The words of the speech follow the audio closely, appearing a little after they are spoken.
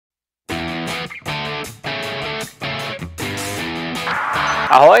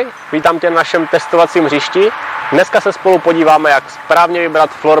Ahoj, vítám tě na našem testovacím hřišti. Dneska se spolu podíváme, jak správně vybrat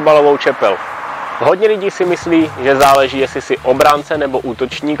florbalovou čepel. Hodně lidí si myslí, že záleží, jestli jsi obránce nebo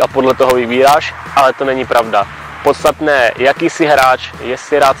útočník a podle toho vybíráš, ale to není pravda. Podstatné je, jaký jsi hráč,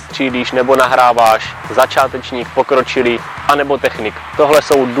 jestli rád střílíš nebo nahráváš, začátečník, pokročilý anebo technik. Tohle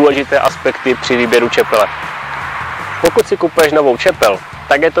jsou důležité aspekty při výběru čepele. Pokud si kupuješ novou čepel,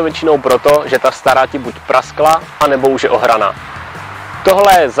 tak je to většinou proto, že ta stará ti buď praskla, anebo už je ohraná.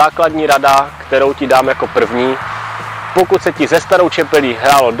 Tohle je základní rada, kterou ti dám jako první. Pokud se ti ze starou čepelí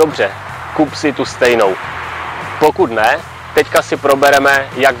hrálo dobře, kup si tu stejnou. Pokud ne, teďka si probereme,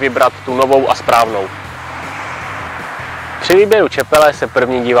 jak vybrat tu novou a správnou. Při výběru čepele se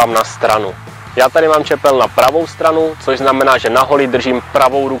první dívám na stranu. Já tady mám čepel na pravou stranu, což znamená, že na holi držím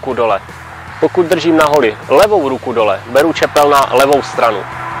pravou ruku dole. Pokud držím na holi levou ruku dole, beru čepel na levou stranu.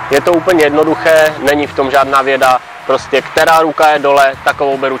 Je to úplně jednoduché, není v tom žádná věda, prostě která ruka je dole,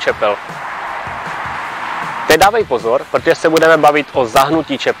 takovou beru čepel. Teď dávej pozor, protože se budeme bavit o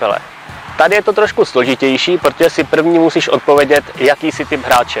zahnutí čepele. Tady je to trošku složitější, protože si první musíš odpovědět, jaký jsi typ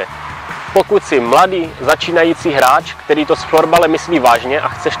hráče. Pokud jsi mladý, začínající hráč, který to s florbalem myslí vážně a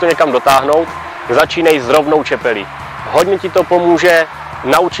chceš to někam dotáhnout, začínej s rovnou čepelí. Hodně ti to pomůže,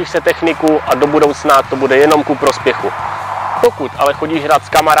 naučíš se techniku a do budoucna to bude jenom ku prospěchu. Pokud ale chodíš hrát s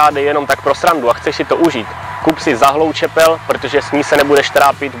kamarády jenom tak pro srandu a chceš si to užít, kup si zahlou čepel, protože s ní se nebudeš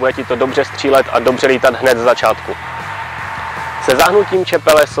trápit, bude ti to dobře střílet a dobře lítat hned z začátku. Se zahnutím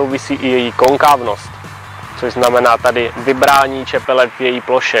čepele souvisí i její konkávnost, což znamená tady vybrání čepele v její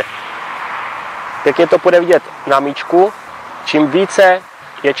ploše. Jak je to bude vidět na míčku, čím více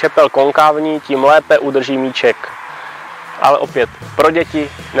je čepel konkávní, tím lépe udrží míček. Ale opět pro děti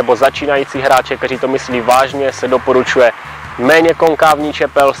nebo začínající hráče, kteří to myslí vážně, se doporučuje méně konkávní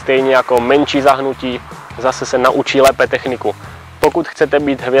čepel, stejně jako menší zahnutí, zase se naučí lépe techniku. Pokud chcete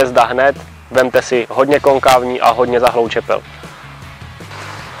být hvězda hned, vemte si hodně konkávní a hodně zahlou čepel.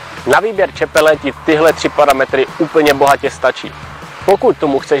 Na výběr čepele ti tyhle 3 parametry úplně bohatě stačí. Pokud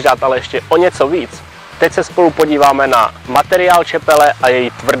tomu chceš dát ale ještě o něco víc, teď se spolu podíváme na materiál čepele a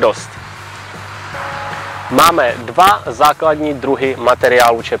její tvrdost. Máme 2 základní druhy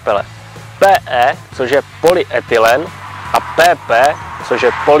materiálu čepele. PE, což je polyetylen, a PP, což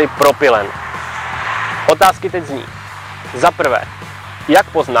je polypropylen. Otázky teď zní. Za prvé, jak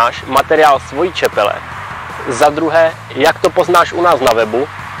poznáš materiál svojí čepele? Za druhé, jak to poznáš u nás na webu?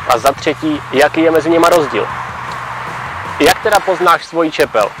 A za třetí, jaký je mezi nimi rozdíl? Jak teda poznáš svoji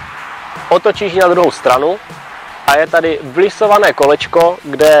čepel? Otočíš ji na druhou stranu a je tady vlisované kolečko,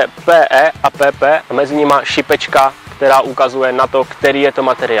 kde je PE a PP a mezi nimi šipečka, která ukazuje na to, který je to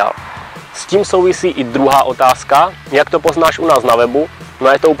materiál. S tím souvisí i druhá otázka, jak to poznáš u nás na webu. No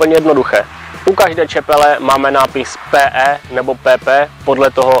je to úplně jednoduché. U každé čepele máme nápis PE nebo PP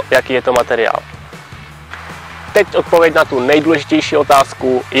podle toho, jaký je to materiál. Teď odpověď na tu nejdůležitější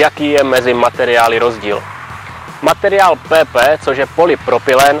otázku, jaký je mezi materiály rozdíl. Materiál PP, což je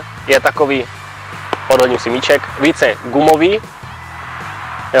polypropylen, je takový, odhodím si míček, více gumový,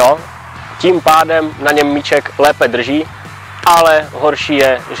 jo, tím pádem na něm míček lépe drží, ale horší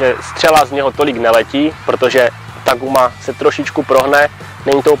je, že střela z něho tolik neletí, protože ta guma se trošičku prohne,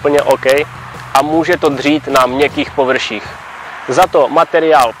 není to úplně OK a může to dřít na měkkých površích. Za to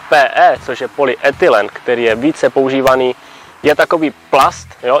materiál PE, což je polyetylen, který je více používaný, je takový plast,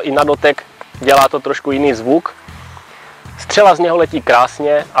 jo, i na dotek dělá to trošku jiný zvuk. Střela z něho letí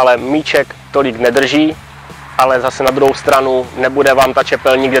krásně, ale míček tolik nedrží, ale zase na druhou stranu nebude vám ta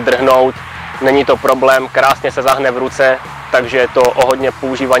čepel nikde drhnout, není to problém, krásně se zahne v ruce, takže je to o hodně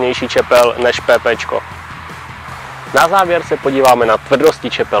používanější čepel než PPčko. Na závěr se podíváme na tvrdosti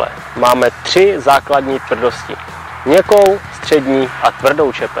čepele. Máme 3 základní tvrdosti. Měkkou, střední a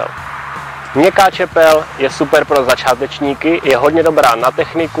tvrdou čepel. Měkká čepel je super pro začátečníky, je hodně dobrá na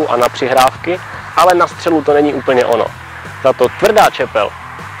techniku a na přihrávky, ale na střelu to není úplně ono. Za to tvrdá čepel,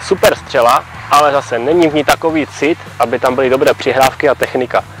 super střela, ale zase není v ní takový cit, aby tam byly dobré přihrávky a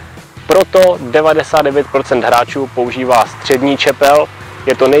technika. Proto 99% hráčů používá střední čepel,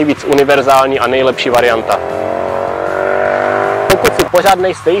 je to nejvíc univerzální a nejlepší varianta. Pokud si pořád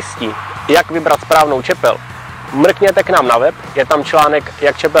nejste jistí, jak vybrat správnou čepel, mrkněte k nám na web, je tam článek,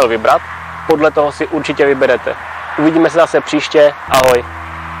 jak čepel vybrat, podle toho si určitě vyberete. Uvidíme se zase příště, ahoj.